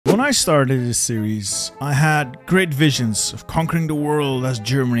When I started this series, I had great visions of conquering the world as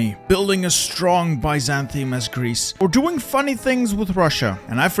Germany, building a strong Byzantium as Greece, or doing funny things with Russia.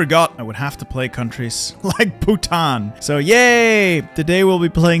 And I forgot I would have to play countries like Bhutan. So yay! Today we'll be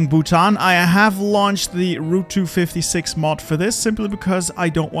playing Bhutan. I have launched the Route 256 mod for this simply because I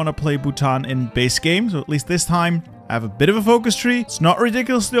don't want to play Bhutan in base game. So at least this time, I have a bit of a focus tree. It's not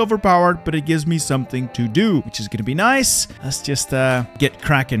ridiculously overpowered, but it gives me something to do, which is going to be nice. Let's just get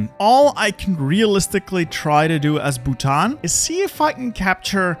cracking. All I can realistically try to do as Bhutan is see if I can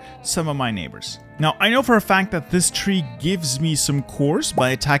capture some of my neighbors. Now, I know for a fact that this tree gives me some cores by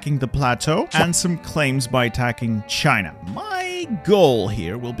attacking the plateau and some claims by attacking China. My goal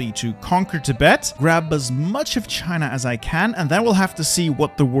here will be to conquer Tibet, grab as much of China as I can, and then we'll have to see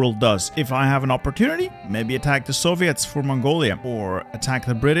what the world does. If I have an opportunity, maybe attack the Soviets for Mongolia, or attack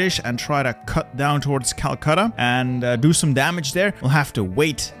the British and try to cut down towards Calcutta and do some damage there. We'll have to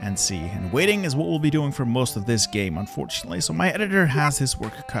wait and see, and waiting is what we'll be doing for most of this game, unfortunately, so my editor has his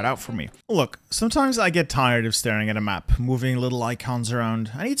work cut out for me. Look, sometimes I get tired of staring at a map, moving little icons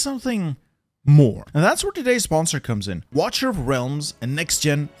around. I need something more. And that's where today's sponsor comes in. Watcher of Realms, a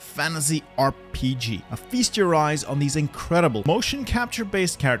next-gen fantasy RPG. Feast your eyes on these incredible motion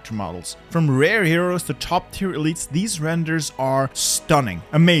capture-based character models. From rare heroes to top-tier elites, these renders are stunning,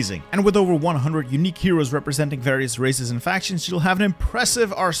 amazing. And with over 100 unique heroes representing various races and factions, you'll have an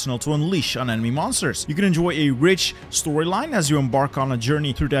impressive arsenal to unleash on enemy monsters. You can enjoy a rich storyline as you embark on a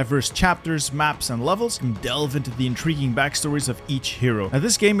journey through diverse chapters, maps, and levels, and delve into the intriguing backstories of each hero. Now,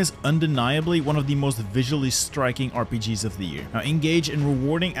 this game is undeniably one of the most visually striking RPGs of the year. Now, engage in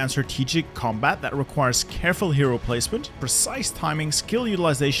rewarding and strategic combat that requires careful hero placement, precise timing, skill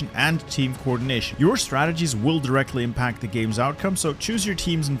utilization, and team coordination. Your strategies will directly impact the game's outcome, so choose your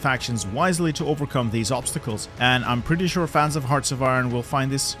teams and factions wisely to overcome these obstacles. And I'm pretty sure fans of Hearts of Iron will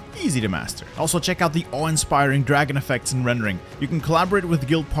find this easy to master. Also, check out the awe-inspiring dragon effects and rendering. You can collaborate with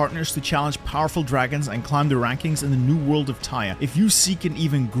guild partners to challenge powerful dragons and climb the rankings in the new world of Taya. If you seek an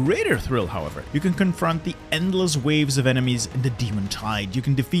even greater thrill, however, you can confront the endless waves of enemies in the Demon Tide. You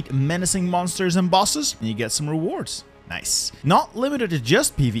can defeat menacing monsters and bosses, and you get some rewards. Nice. Not limited to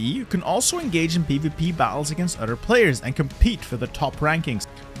just PvE, you can also engage in PvP battles against other players and compete for the top rankings.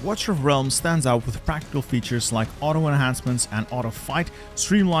 Watcher of Realms stands out with practical features like auto enhancements and auto fight,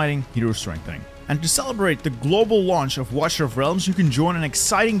 streamlining, hero strengthening. And to celebrate the global launch of Watcher of Realms, you can join an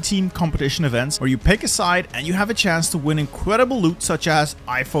exciting team competition events where you pick a side and you have a chance to win incredible loot such as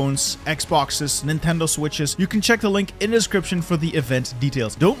iPhones, Xboxes, Nintendo Switches. You can check the link in the description for the event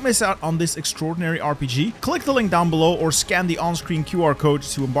details. Don't miss out on this extraordinary RPG. Click the link down below or scan the on-screen QR code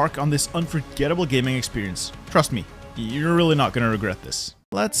to embark on this unforgettable gaming experience. Trust me, you're really not going to regret this.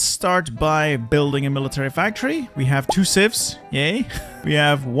 Let's start by building a military factory. We have 2 civs, yay. We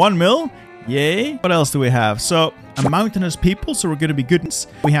have 1 mill. Yay. What else do we have? So, a mountainous people, so we're gonna be good.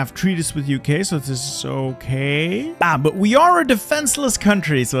 We have treaties with UK, so this is okay. But we are a defenseless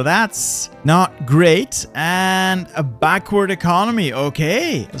country, so that's not great. And a backward economy,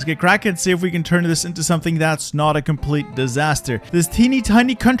 okay. Let's get cracking, see if we can turn this into something that's not a complete disaster. This teeny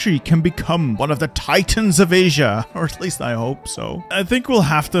tiny country can become one of the titans of Asia, or at least I hope so. I think we'll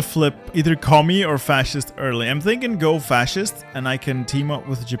have to flip either commie or fascist early. I'm thinking go fascist, and I can team up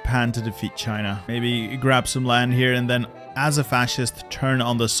with Japan to defeat China. Maybe grab some land here and then as a fascist turn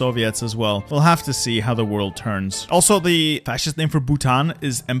on the Soviets as well. We'll have to see how the world turns. Also, the fascist name for Bhutan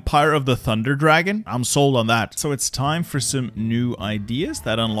is Empire of the Thunder Dragon. I'm sold on that. So it's time for some new ideas.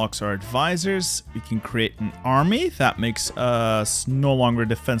 That unlocks our advisors. We can create an army. That makes us no longer a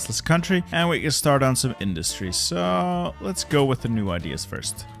defenseless country. And we can start on some industries. So let's go with the new ideas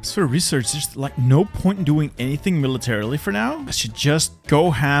first. As for research, there's like no point in doing anything militarily for now. I should just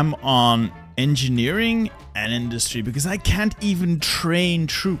go ham on engineering and industry because I can't even train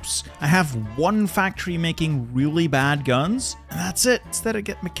troops. I have 1 factory making really bad guns and that's it. Instead of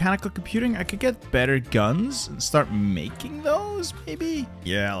get mechanical computing, I could get better guns and start making those maybe.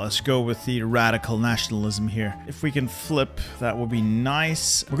 Yeah, let's go with the radical nationalism here. If we can flip, that would be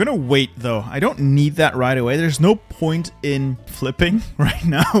nice. We're gonna wait though. I don't need that right away. There's no point in flipping right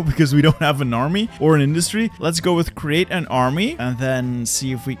now because we don't have an army or an industry. Let's go with create an army and then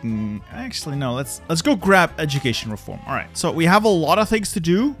see if we can actually no, let's go grab education reform. All right, so we have a lot of things to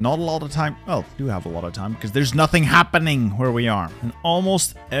do, not a lot of time. Well, we do have a lot of time because there's nothing happening where we are. In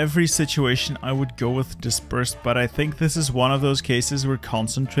almost every situation I would go with dispersed, but I think this is one of those cases where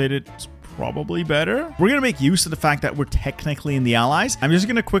concentrated is probably better. We're gonna make use of the fact that we're technically in the Allies. I'm just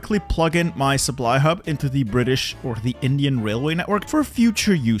gonna quickly plug in my supply hub into the British or the Indian railway network for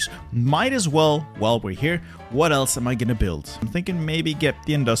future use. Might as well, while we're here, what else am I gonna build? I'm thinking maybe get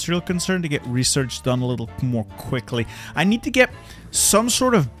the industrial concern to get research done a little more quickly. I need to get some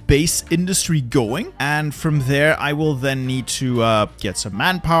sort of base industry going, and from there I will then need to get some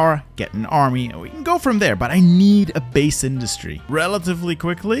manpower, get an army, and we can go from there. But I need a base industry relatively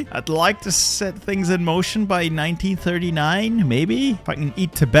quickly. I'd like to set things in motion by 1939, maybe. If I can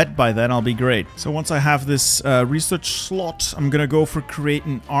eat Tibet by then, I'll be great. So once I have this research slot, I'm gonna go for create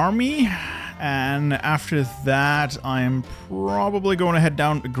an army. And after that, I'm probably going to head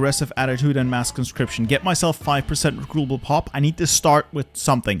down aggressive attitude and mass conscription. Get myself 5% recruitable pop. I need to start with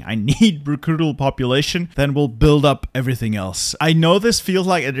something. I need recruitable population. Then we'll build up everything else. I know this feels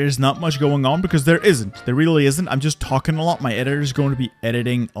like there's not much going on because there isn't. There really isn't. I'm just talking a lot. My editor is going to be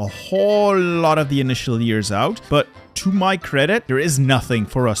editing a whole lot of the initial years out. But to my credit, there is nothing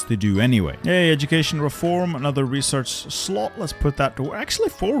for us to do anyway. Hey, education reform, another research slot. Let's put that to work. Actually,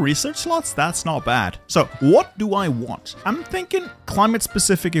 4 research slots? That's not bad. So, what do I want? I'm thinking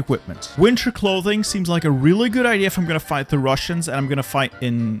climate-specific equipment. Winter clothing seems like a really good idea if I'm going to fight the Russians, and I'm going to fight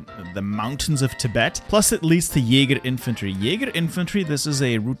in the mountains of Tibet. Plus, it leads to Jaeger infantry. Jaeger infantry, this is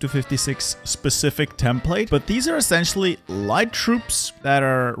a Route 256 specific template, but these are essentially light troops that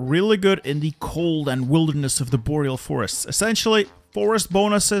are really good in the cold and wilderness of the boreal forests. Essentially, forest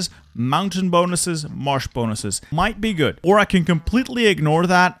bonuses, mountain bonuses, marsh bonuses. Might be good. Or I can completely ignore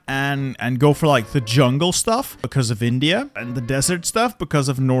that and go for like the jungle stuff because of India and the desert stuff because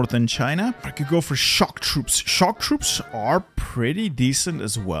of northern China. I could go for shock troops. Shock troops are pretty decent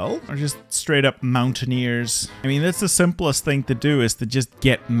as well. Or just straight up mountaineers. I mean, that's the simplest thing to do is to just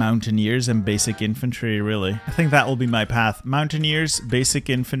get mountaineers and basic infantry, really. I think that will be my path. Mountaineers, basic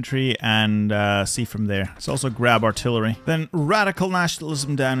infantry, and see from there. Let's also grab artillery. Then radical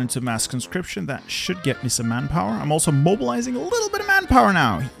nationalism down into mass conscription. That should get me some manpower. I'm also mobilizing a little bit of manpower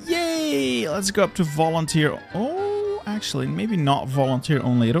now. Yay! Let's go up to volunteer. Oh, actually, maybe not volunteer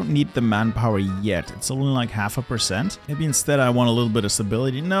only. I don't need the manpower yet. It's only like 0.5%. Maybe instead I want a little bit of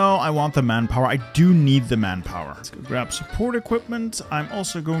stability. No, I want the manpower. I do need the manpower. Let's go grab support equipment. I'm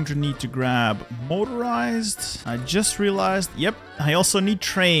also going to need to grab motorized. I just realized, yep, I also need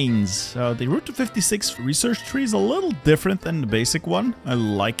trains. So the Route 256 research tree is a little different than the basic one. I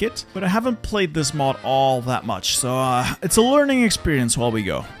like it, but I haven't played this mod all that much, so it's a learning experience while we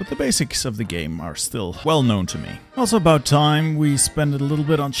go. But the basics of the game are still well known to me. Also about time we spend a little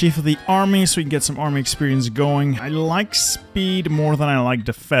bit on Chief of the Army so we can get some army experience going. I like speed more than I like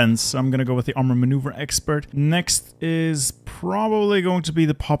defense, so I'm gonna go with the armor maneuver expert. Next is probably going to be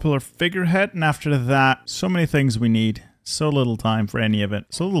the popular figurehead, and after that, so many things we need. So little time for any of it.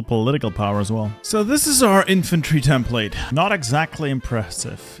 So little political power as well. So this is our infantry template. Not exactly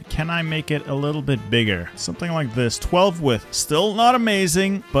impressive. Can I make it a little bit bigger? Something like this. 12 width. Still not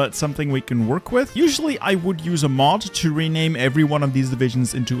amazing, but something we can work with. Usually I would use a mod to rename every one of these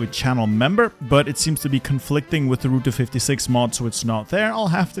divisions into a channel member, but it seems to be conflicting with the Route 256 mod, so it's not there. I'll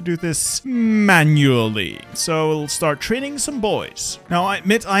have to do this manually. So we'll start training some boys. Now I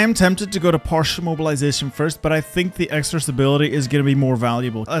admit I am tempted to go to partial mobilization first, but I think the extra stability is going to be more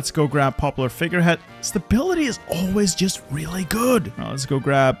valuable. Let's go grab popular figurehead. Stability is always just really good. Now let's go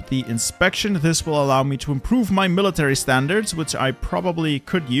grab the inspection. This will allow me to improve my military standards, which I probably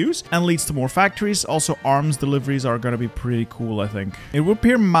could use, and leads to more factories. Also, arms deliveries are going to be pretty cool, I think. It would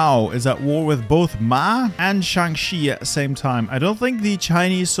appear Mao is at war with both Ma and Shaanxi at the same time. I don't think the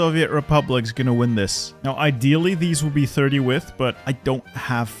Chinese Soviet Republic is going to win this. Now, ideally, these will be 30 width, but I don't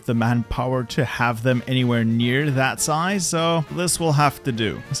have the manpower to have them anywhere near that size. So this will have to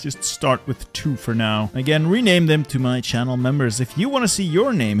do. Let's just start with 2 for now. Again, rename them to my channel members. If you want to see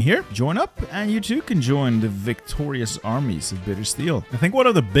your name here, join up and you too can join the victorious armies of Bitt3rSteel. I think one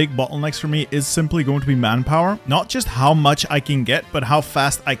of the big bottlenecks for me is simply going to be manpower. Not just how much I can get, but how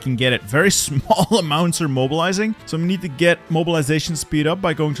fast I can get it. Very small amounts are mobilizing. So we need to get mobilization speed up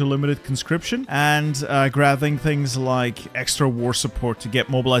by going to limited conscription and grabbing things like extra war support to get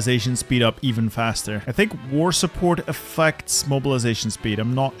mobilization speed up even faster. I think war support affects mobilization speed.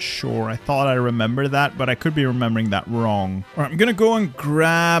 I'm not sure. I thought I remember that, but I could be remembering that wrong. All right, I'm gonna go and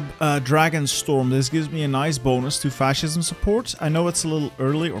grab Dragon Storm. This gives me a nice bonus to fascism support. I know it's a little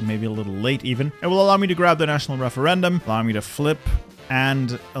early, or maybe a little late even. It will allow me to grab the national referendum, allow me to flip,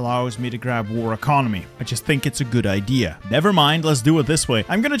 and allows me to grab war economy. I just think it's a good idea. Never mind, let's do it this way.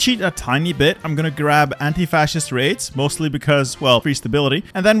 I'm gonna cheat a tiny bit. I'm gonna grab anti-fascist raids, mostly because, well, free stability,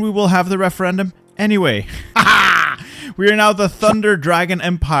 and then we will have the referendum anyway. We are now the Thunder Dragon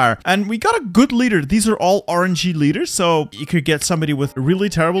Empire, and we got a good leader. These are all RNG leaders, so you could get somebody with really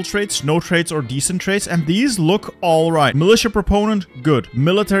terrible traits, no traits, or decent traits, and these look all right. Militia proponent, good.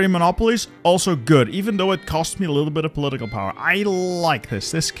 Military monopolies, also good, even though it cost me a little bit of political power. I like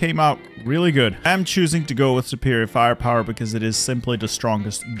this. This came out really good. I'm choosing to go with superior firepower because it is simply the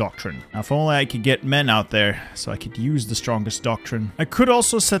strongest doctrine. Now, if only I could get men out there so I could use the strongest doctrine. I could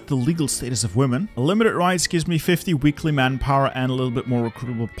also set the legal status of women. Limited rights gives me 50 weekly manpower and a little bit more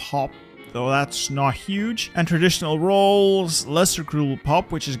recruitable pop, though that's not huge. And traditional roles, less recruitable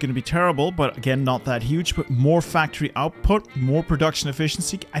pop, which is going to be terrible, but again, not that huge. But more factory output, more production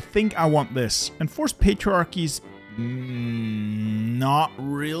efficiency. I think I want this. Enforced patriarchies, not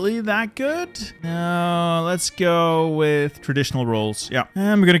really that good. No, let's go with traditional roles. Yeah.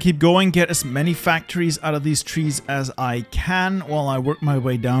 And we're gonna keep going, get as many factories out of these trees as I can while I work my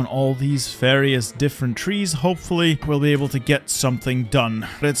way down all these various different trees. Hopefully, we'll be able to get something done.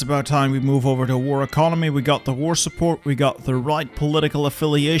 But it's about time we move over to war economy. We got the war support. We got the right political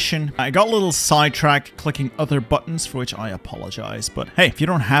affiliation. I got a little sidetracked clicking other buttons, for which I apologize. But hey, if you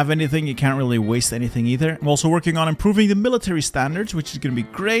don't have anything, you can't really waste anything either. I'm also working on improving the military standards, which is going to be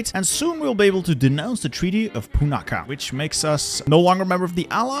great, and soon we'll be able to denounce the Treaty of Punaka, which makes us no longer a member of the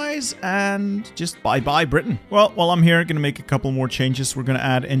Allies and just bye-bye Britain. Well, while I'm here, I'm going to make a couple more changes. We're going to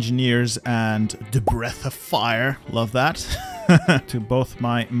add engineers and the breath of fire. Love that. To both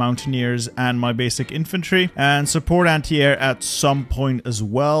my mountaineers and my basic infantry, and support anti-air at some point as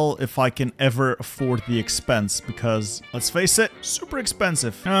well if I can ever afford the expense, because let's face it, super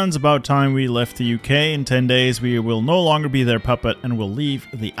expensive. And it's about time we left the UK. In 10 days we will no longer be their puppet and will leave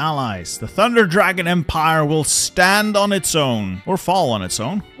the Allies. The Thunder Dragon Empire will stand on its own, or fall on its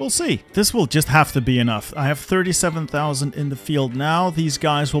own. We'll see. This will just have to be enough. I have 37,000 in the field now. These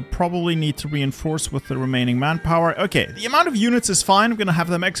guys will probably need to reinforce with the remaining manpower. Okay, the amount of units is fine. I'm going to have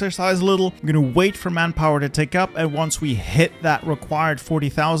them exercise a little. I'm going to wait for manpower to take up, and once we hit that required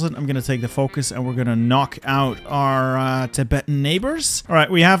 40,000, I'm going to take the focus and we're going to knock out our Tibetan neighbors. All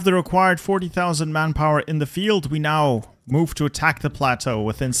right, we have the required 40,000 manpower in the field. We now move to attack the plateau.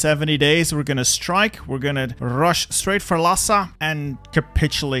 Within 70 days, we're going to strike. We're going to rush straight for Lhasa and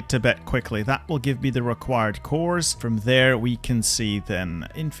capitulate Tibet quickly. That will give me the required cores. From there, we can see then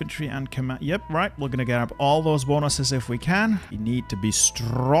infantry and command. Yep, right. We're going to get up all those bonuses if we can. We need to be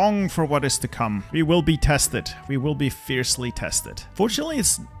strong for what is to come. We will be tested. We will be fiercely tested. Fortunately,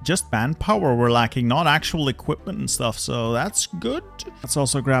 it's just manpower we're lacking, not actual equipment and stuff, so that's good. Let's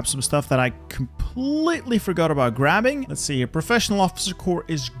also grab some stuff that I completely forgot about grabbing. Let's see here. Professional Officer Corps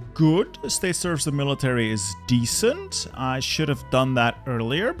is good. State Service of the Military is decent. I should have done that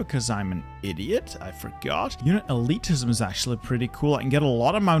earlier because I'm an idiot. I forgot. Unit Elitism is actually pretty cool. I can get a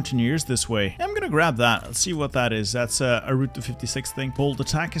lot of Mountaineers this way. I'm gonna grab that. Let's see what that is. That's a Route to 56 thing. Bold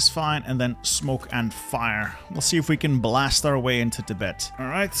Attack is fine, and then Smoke and Fire. We'll see if we can blast our way into Tibet.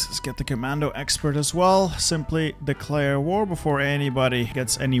 Alright, let's get the Commando Expert as well. Simply declare war before anybody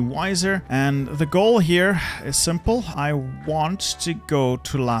gets any wiser. And the goal here is simple. I want to go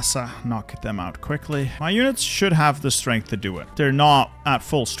to Lhasa, knock them out quickly. My units should have the strength to do it. They're not at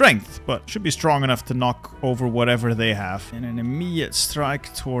full strength, but should be strong enough to knock over whatever they have. And an immediate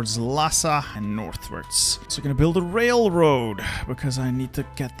strike towards Lhasa and northwards. So I'm gonna build a railroad because I need to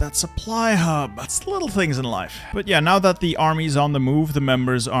get that supply hub. It's little things in life. But yeah, now that the army's on the move, the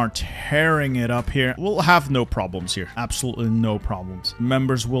members are tearing it up here. We'll have no problems here. Absolutely no problems.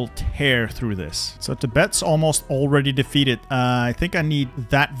 Members will tear through this. So Tibet's almost already defeated. I think I need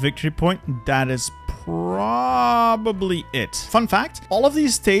that victory point. That is probably it. Fun fact, all of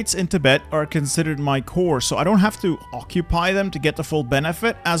these states in Tibet are considered my core, so I don't have to occupy them to get the full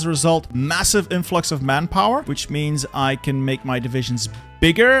benefit. As a result, massive influx of manpower, which means I can make my divisions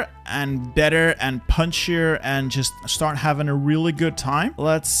bigger and better and punchier and just start having a really good time.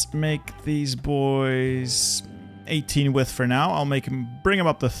 Let's make these boys 18 width for now. I'll bring them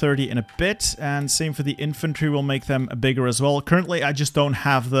up to 30 in a bit, and same for the infantry. We'll make them bigger as well. Currently, I just don't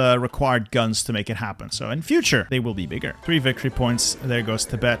have the required guns to make it happen, so in future they will be bigger. 3 victory points. There goes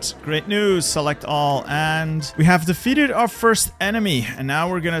Tibet. Great news. Select all, and we have defeated our first enemy, and now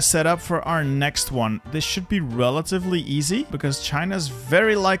we're gonna set up for our next one. This should be relatively easy because China's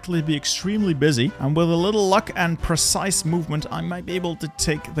very likely to be extremely busy, and with a little luck and precise movement, I might be able to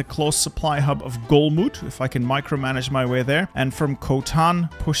take the close supply hub of Golmut if I can micro micromanage my way there. And from Khotan,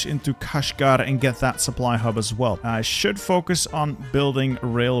 push into Kashgar and get that supply hub as well. I should focus on building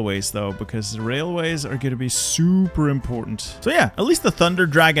railways though, because the railways are going to be super important. So yeah, at least the Thunder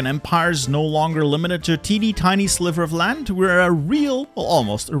Dragon Empire is no longer limited to a teeny tiny sliver of land. We're a real, well,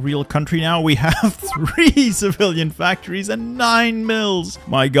 almost a real country now. We have 3 civilian factories and 9 mills.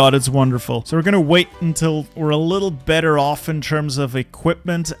 My god, it's wonderful. So we're going to wait until we're a little better off in terms of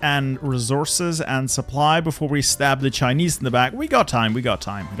equipment and resources and supply before we stab the Chinese in the back. We got time, we got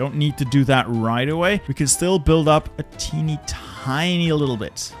time. We don't need to do that right away. We can still build up a teeny tiny little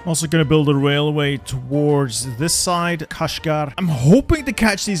bit. I'm also going to build a railway towards this side, Kashgar. I'm hoping to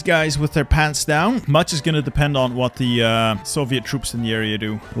catch these guys with their pants down. Much is going to depend on what the Soviet troops in the area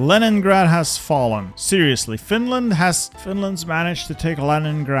do. Leningrad has fallen. Seriously, Finland's managed to take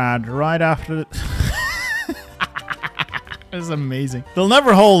Leningrad right after the... It's amazing. They'll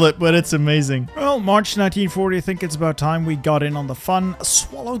never hold it, but it's amazing. Well, March 1940, I think it's about time we got in on the fun.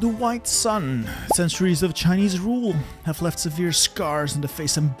 Swallow the white sun. Centuries of Chinese rule have left severe scars in the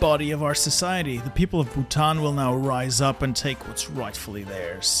face and body of our society. The people of Bhutan will now rise up and take what's rightfully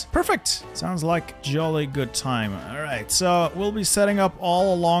theirs. Perfect. Sounds like jolly good time. All right, so we'll be setting up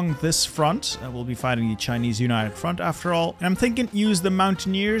all along this front. We'll be fighting the Chinese United Front after all. And I'm thinking use the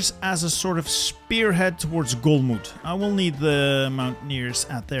Mountaineers as a sort of spearhead towards Golmud. I will need the Mountaineers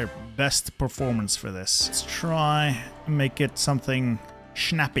at their best performance for this. Let's try and make it something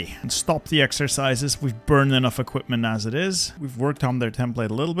snappy and stop the exercises. We've burned enough equipment as it is. We've worked on their template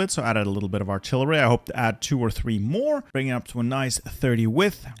a little bit, so added a little bit of artillery. I hope to add 2 or 3 more, bring it up to a nice 30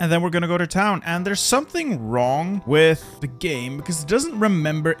 width, and then we're gonna go to town. And there's something wrong with the game because it doesn't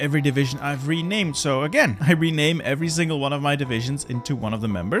remember every division I've renamed. So again, I rename every single one of my divisions into one of the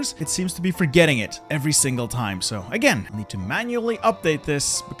members. It seems to be forgetting it every single time. So again, I need to manually update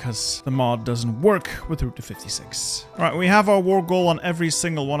this because the mod doesn't work with Route to 56. All right, we have our war goal on every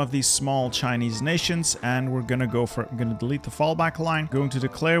single one of these small Chinese nations, and we're gonna go for it. I'm gonna delete the fallback line, going to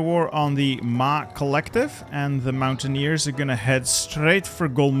declare war on the Ma Collective, and the Mountaineers are gonna head straight for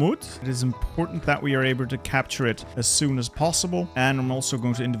Golmud. It is important that we are able to capture it as soon as possible, and I'm also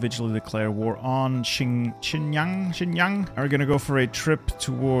going to individually declare war on Xinjiang. We're gonna go for a trip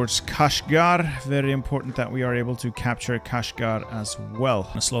towards Kashgar. Very important that we are able to capture Kashgar as well. I'm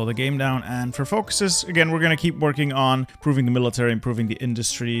gonna slow the game down, and for focuses, again, we're gonna keep working on improving the military, improving the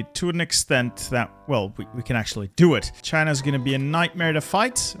industry to an extent that, well, we can actually do it. China's going to be a nightmare to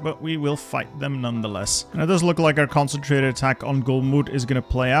fight, but we will fight them nonetheless. And it does look like our concentrated attack on Golmud is going to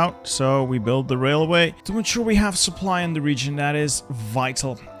play out, so we build the railway to ensure we have supply in the region. That is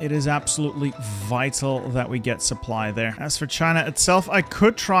vital. It is absolutely vital that we get supply there. As for China itself, I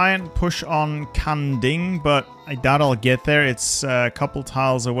could try and push on Kanding, but I doubt I'll get there. It's a couple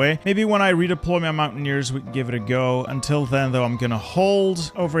tiles away. Maybe when I redeploy my Mountaineers, we can give it a go. Until then, though, I'm gonna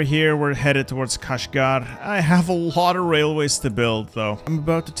hold. Over here, we're headed towards Kashgar. I have a lot of railways to build, though. I'm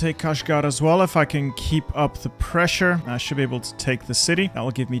about to take Kashgar as well. If I can keep up the pressure, I should be able to take the city. That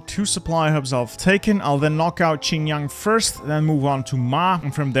will give me 2 supply hubs I've taken. I'll then knock out Xinjiang first, then move on to Ma.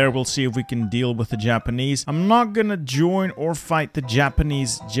 And from there, we'll see if we can deal with the Japanese. I'm not gonna join or fight the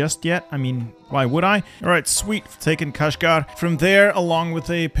Japanese just yet. I mean, why would I? Alright, sweet. Taken Kashgar. From there, along with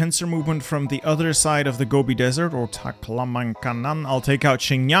a pincer movement from the other side of the Gobi Desert, or Taklamankanan, I'll take out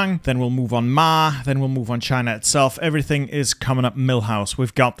Xinjiang. Then we'll move on Ma. Then we'll move on China itself. Everything is coming up Millhouse.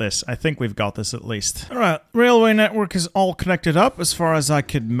 We've got this. I think we've got this at least. Alright, railway network is all connected up as far as I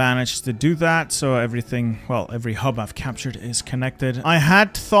could manage to do that. So everything, well, every hub I've captured is connected. I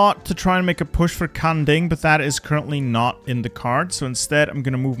had thought to try and make a push for Kanding, but that is currently not in the card. So instead, I'm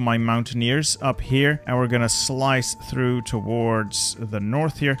going to move my Mountaineers up here, and we're gonna slice through towards the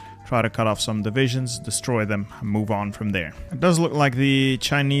north here, try to cut off some divisions, destroy them, and move on from there. It does look like the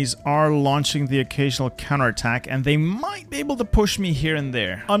Chinese are launching the occasional counterattack, and they might be able to push me here and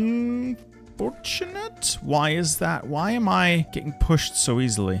there. Unfortunate? Why is that? Why am I getting pushed so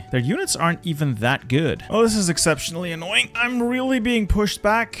easily? Their units aren't even that good. Oh, this is exceptionally annoying. I'm really being pushed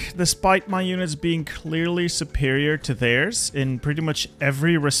back, despite my units being clearly superior to theirs in pretty much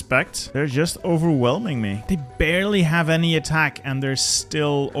every respect. They're just overwhelming me. They barely have any attack, and they're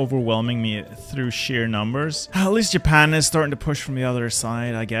still overwhelming me through sheer numbers. At least Japan is starting to push from the other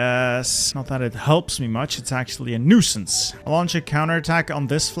side, I guess. Not that it helps me much, it's actually a nuisance. I'll launch a counterattack on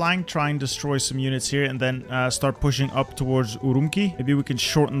this flank, try and destroy some units here, and then start pushing up towards Urumqi. Maybe we can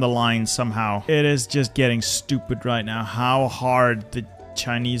shorten the line somehow. It is just getting stupid right now how hard the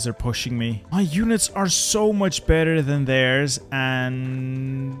Chinese are pushing me. My units are so much better than theirs,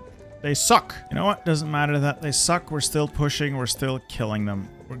 and they suck. You know what? Doesn't matter that they suck. We're still pushing. We're still killing them.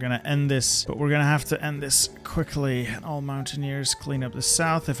 we're gonna end this, but we're gonna have to end this quickly. All mountaineers clean up the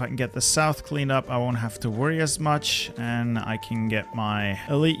south. If I can get the south cleaned up, I won't have to worry as much, and I can get my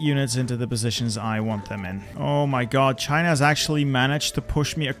elite units into the positions I want them in. Oh my god, China has actually managed to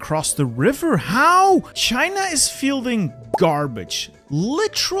push me across the river. How? China is fielding garbage.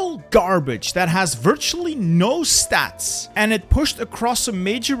 Literal garbage that has virtually no stats, and it pushed across a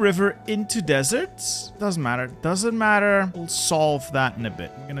major river into deserts. Doesn't matter. Doesn't matter. We'll solve that in a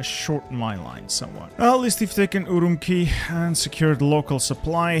bit. I'm gonna shorten my line somewhat. Well, at least they've taken Urumqi and secured local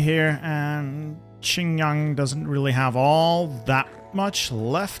supply here, and Xinjiang doesn't really have all that much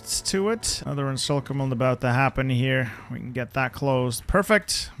left to it. Another encirclement about to happen here. We can get that closed.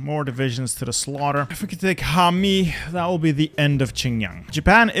 Perfect. More divisions to the slaughter. If we could take Hami, that will be the end of Xinjiang.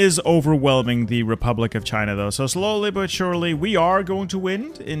 Japan is overwhelming the Republic of China though, so slowly but surely we are going to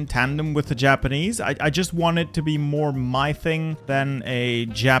win in tandem with the Japanese. I just want it to be more my thing than a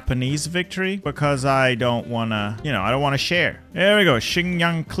Japanese victory, because I don't want to, you know, I don't want to share. There we go.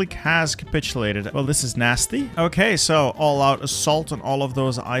 Xinjiang clique has capitulated. Well, this is nasty. Okay, so all-out assault on all of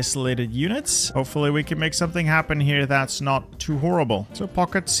those isolated units. Hopefully we can make something happen here that's not too horrible. So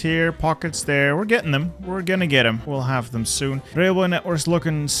pockets here, pockets there. We're getting them. We're gonna get them. We'll have them soon. Railway network's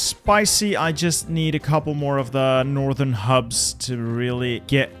looking spicy. I just need a couple more of the northern hubs to really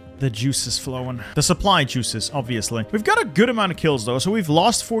get the juices flowing. The supply juices, obviously. We've got a good amount of kills though. So we've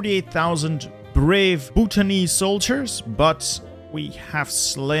lost 48,000 brave Bhutanese soldiers, but we have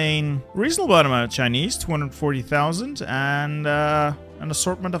slain a reasonable amount of Chinese, 240,000, and an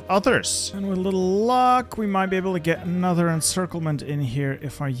assortment of others. And with a little luck, we might be able to get another encirclement in here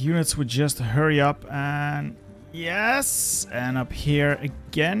if our units would just hurry up. And yes, and up here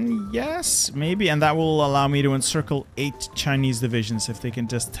again, yes, maybe. And that will allow me to encircle 8 Chinese divisions if they can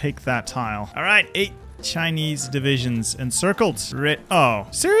just take that tile. All right, 8 Chinese divisions encircled. Oh,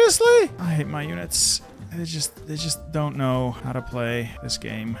 seriously? I hate my units. They just don't know how to play this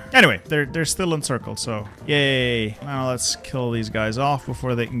game. Anyway, they're still encircled, so yay. Now let's kill these guys off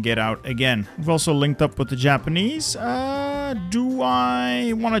before they can get out again. We've also linked up with the Japanese. Do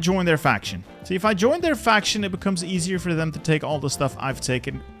I want to join their faction? See, if I join their faction, it becomes easier for them to take all the stuff I've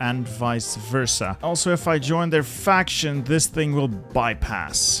taken, and vice versa. Also, if I join their faction, this thing will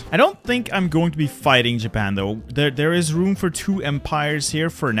bypass. I don't think I'm going to be fighting Japan, though. There is room for 2 empires here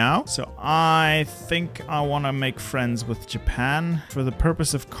for now. So I think I want to make friends with Japan for the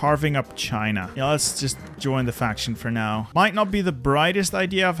purpose of carving up China. Yeah, let's just join the faction for now. Might not be the brightest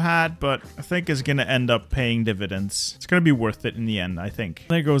idea I've had, but I think it's going to end up paying dividends. It's going to be worth it in the end, I think.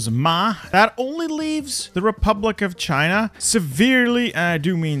 There goes Ma. That only leaves the Republic of China severely, and I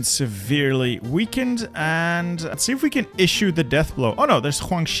do mean severely, weakened. And let's see if we can issue the death blow. Oh no, there's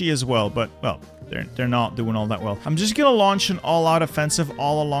Huangxi as well, but well, they're not doing all that well. I'm just gonna launch an all-out offensive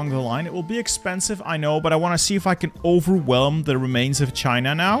all along the line. It will be expensive, I know, but I want to see if I can overwhelm the remains of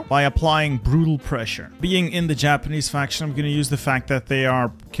China now by applying brutal pressure. Being in the Japanese faction, I'm gonna use the fact that they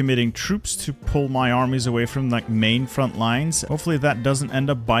are committing troops to pull my armies away from like main front lines. Hopefully that doesn't end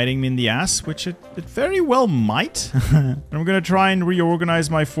up biting me in the ass, which it very well might. I'm gonna try and reorganize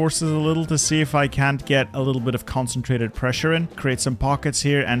my forces a little to see if I can't get a little bit of concentrated pressure in, create some pockets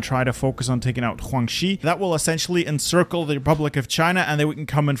here, and try to focus on taking out Huangxi. That will essentially encircle the Republic of China, and then we can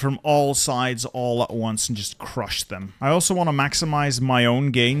come in from all sides all at once and just crush them. I also want to maximize my own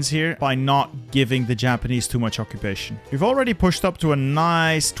gains here by not giving the Japanese too much occupation. We've already pushed up to a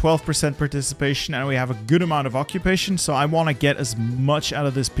nice 12% participation, and we have a good amount of occupation, so I want to get as much out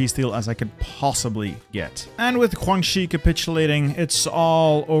of this peace deal as I could possibly get. And with Huangxi capitulating, it's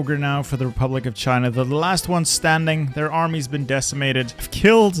all over now for the Republic of China. The last one standing, their army's been decimated. I've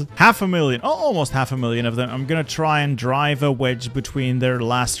killed 500,000, almost 500,000 of them. I'm gonna try and drive a wedge between their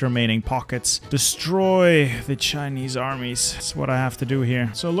last remaining pockets. Destroy the Chinese armies. That's what I have to do here.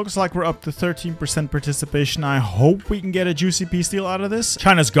 So it looks like we're up to 13% participation. I hope we can get a juicy peace deal out of this.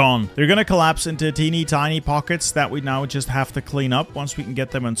 China's gone. They're gonna collapse into teeny tiny pockets that we now just have to clean up once we can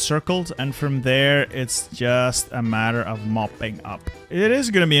get them encircled, and from there it's just a matter of mopping up. It is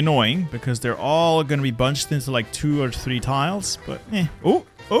gonna be annoying because they're all gonna be bunched into like 2 or 3 tiles, but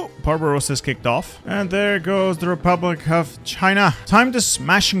Oh, Barbarossa is kicked off. And there goes the Republic of China. Time to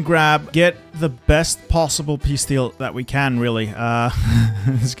smash and grab. Get the best possible peace deal that we can, really.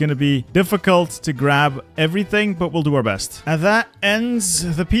 It's gonna be difficult to grab everything, but we'll do our best. And that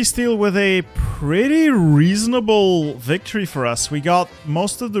ends the peace deal with a pretty reasonable victory for us. We got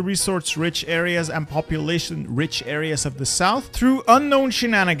most of the resource-rich areas and population-rich areas of the south. Through unknown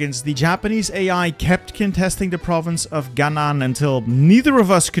shenanigans, the Japanese AI kept contesting the province of Gannan until neither of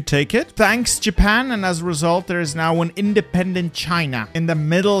us us could take it. Thanks, Japan. And as a result, there is now an independent China in the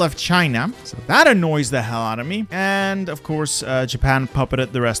middle of China. So that annoys the hell out of me. And of course, Japan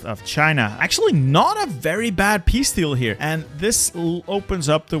puppeted the rest of China. Actually, not a very bad peace deal here. And this opens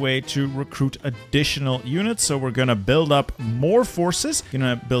up the way to recruit additional units. So we're going to build up more forces. Going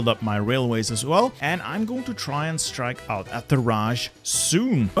to build up my railways as well. And I'm going to try and strike out at the Raj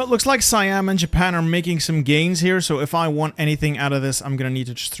soon. But looks like Siam and Japan are making some gains here. So if I want anything out of this, I'm going to need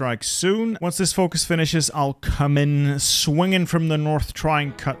to strike soon. Once this focus finishes, I'll come in swinging from the north, try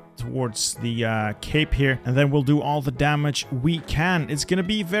and cut towards the Cape here, and then we'll do all the damage we can. It's gonna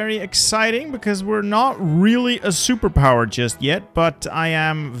be very exciting because we're not really a superpower just yet, but I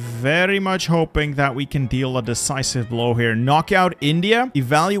am very much hoping that we can deal a decisive blow here. Knock out India,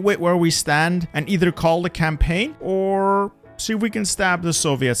 evaluate where we stand, and either call the campaign or see if we can stab the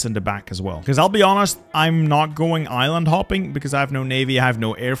Soviets in the back as well. Because I'll be honest, I'm not going island hopping because I have no navy, I have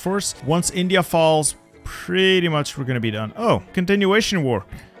no air force. Once India falls, pretty much we're gonna be done. Oh, continuation war.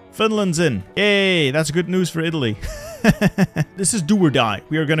 Finland's in. Yay, that's good news for Italy. This is do or die.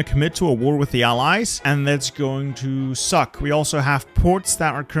 We are going to commit to a war with the Allies, and that's going to suck. We also have ports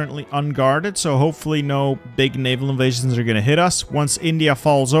that are currently unguarded, so hopefully no big naval invasions are going to hit us. Once India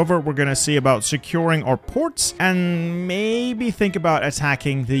falls over, we're going to see about securing our ports and maybe think about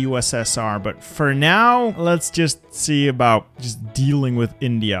attacking the USSR. But for now, let's just see about just dealing with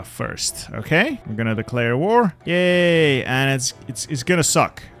India first, okay? We're going to declare war. Yay, and it's going to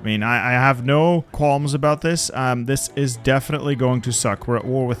suck. I mean, I have no qualms about this. This is definitely going to suck. We're at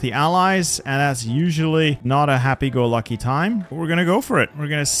war with the Allies, and that's usually not a happy-go-lucky time. But we're gonna go for it. We're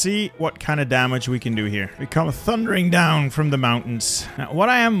gonna see what kind of damage we can do here. We come thundering down from the mountains. Now, what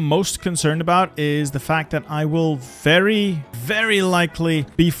I am most concerned about is the fact that I will very, very likely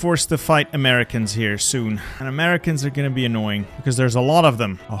be forced to fight Americans here soon. And Americans are gonna be annoying because there's a lot of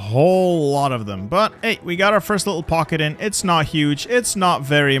them. A whole lot of them. But hey, we got our first little pocket in. It's not huge. It's not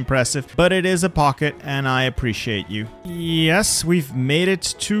very impressive, but it is a pocket, and I appreciate you. Yes, we've made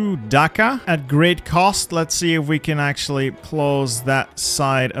it to Dhaka at great cost. Let's see if we can actually close that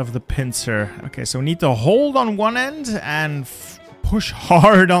side of the pincer. Okay, so we need to hold on one end and push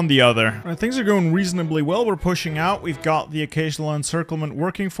hard on the other. Right, things are going reasonably well. We're pushing out. We've got the occasional encirclement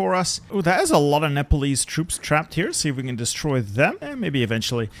working for us. Oh, that is a lot of Nepalese troops trapped here. See if we can destroy them. Maybe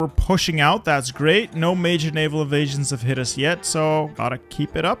eventually. We're pushing out. That's great. No major naval invasions have hit us yet, so gotta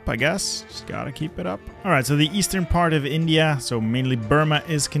keep it up, I guess. Just gotta keep it up. All right, so the eastern part of India, so mainly Burma,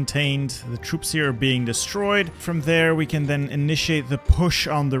 is contained. The troops here are being destroyed. From there, we can then initiate the push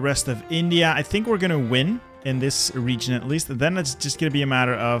on the rest of India. I think we're gonna win in this region at least. And then it's just going to be a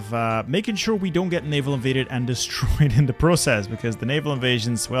matter of making sure we don't get naval invaded and destroyed in the process, because the naval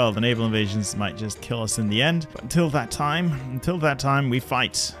invasions, well, the naval invasions might just kill us in the end. But until that time, we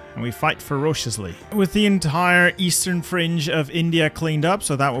fight. And we fight ferociously. With the entire eastern fringe of India cleaned up,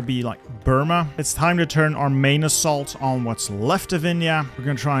 so that will be like Burma, it's time to turn our main assault on what's left of India. We're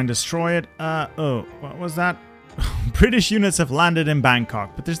going to try and destroy it. Oh, what was that? British units have landed in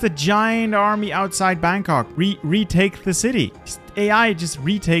Bangkok, but there's the giant army outside Bangkok. Retake the city. AI, just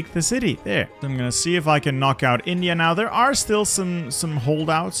retake the city. There. I'm gonna see if I can knock out India now. There are still some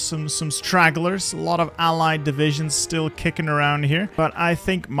holdouts, some stragglers, a lot of allied divisions still kicking around here. But I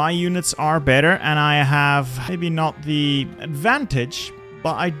think my units are better, and I have maybe not the advantage,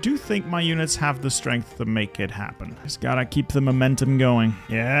 but I do think my units have the strength to make it happen. Just gotta keep the momentum going.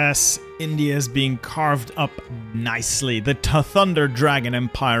 Yes, India is being carved up nicely. The Thunder Dragon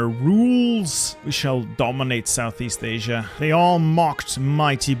Empire rules. We shall dominate Southeast Asia. They all mocked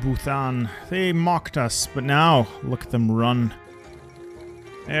mighty Bhutan. They mocked us, but now look at them run.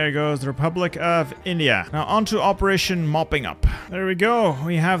 There goes the Republic of India. Now on to Operation Mopping Up. There we go.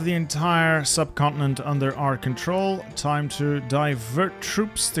 We have the entire subcontinent under our control. Time to divert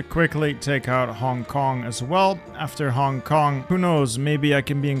troops to quickly take out Hong Kong as well. After Hong Kong, who knows, maybe I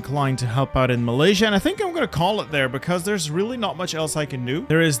can be inclined to help out in Malaysia. And I think I'm going to call it there because there's really not much else I can do.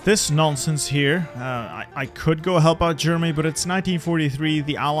 There is this nonsense here. I could go help out Germany, but it's 1943.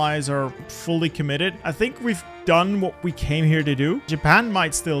 The Allies are fully committed. I think we've done what we came here to do. Japan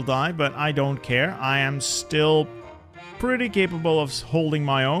might still die, but I don't care. I am still pretty capable of holding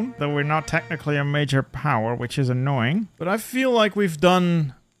my own, though we're not technically a major power, which is annoying. But I feel like we've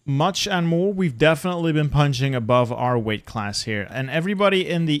done Much and more, we've definitely been punching above our weight class here, and everybody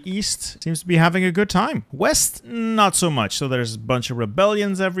in the east seems to be having a good time. West, not so much. So there's a bunch of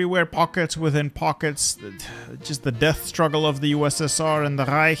rebellions everywhere, pockets within pockets, just the death struggle of the USSR and the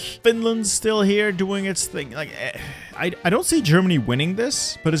Reich. Finland's still here doing its thing. Like, I don't see Germany winning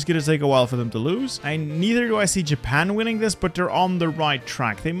this, but it's gonna take a while for them to lose. Neither do I see Japan winning this, but they're on the right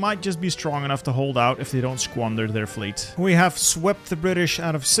track. They might just be strong enough to hold out if they don't squander their fleet. We have swept the British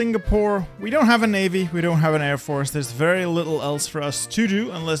out of Singapore. We don't have a navy, we don't have an air force. There's very little else for us to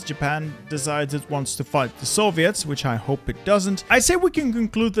do unless Japan decides it wants to fight the Soviets, which I hope it doesn't. I say we can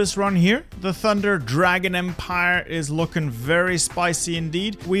conclude this run here. The Thunder Dragon Empire is looking very spicy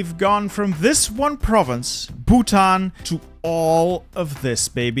indeed. We've gone from this one province, Bhutan, to all of this,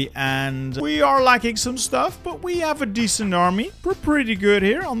 baby, and we are lacking some stuff, but we have a decent army. We're pretty good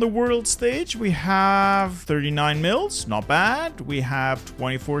here on the world stage. We have 39 mils, not bad. We have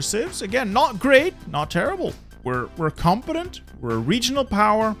 24 civs, again, not great, not terrible. We're competent, we're a regional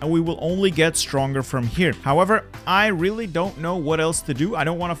power, and we will only get stronger from here. However, I really don't know what else to do. I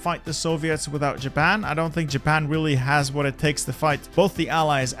don't want to fight the Soviets without Japan. I don't think Japan really has what it takes to fight both the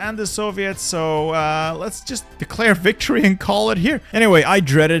Allies and the Soviets, so let's just declare victory and call it here. Anyway, I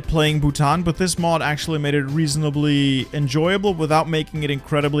dreaded playing Bhutan, but this mod actually made it reasonably enjoyable without making it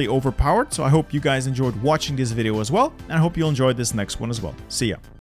incredibly overpowered, so I hope you guys enjoyed watching this video as well, and I hope you'll enjoy this next one as well. See ya.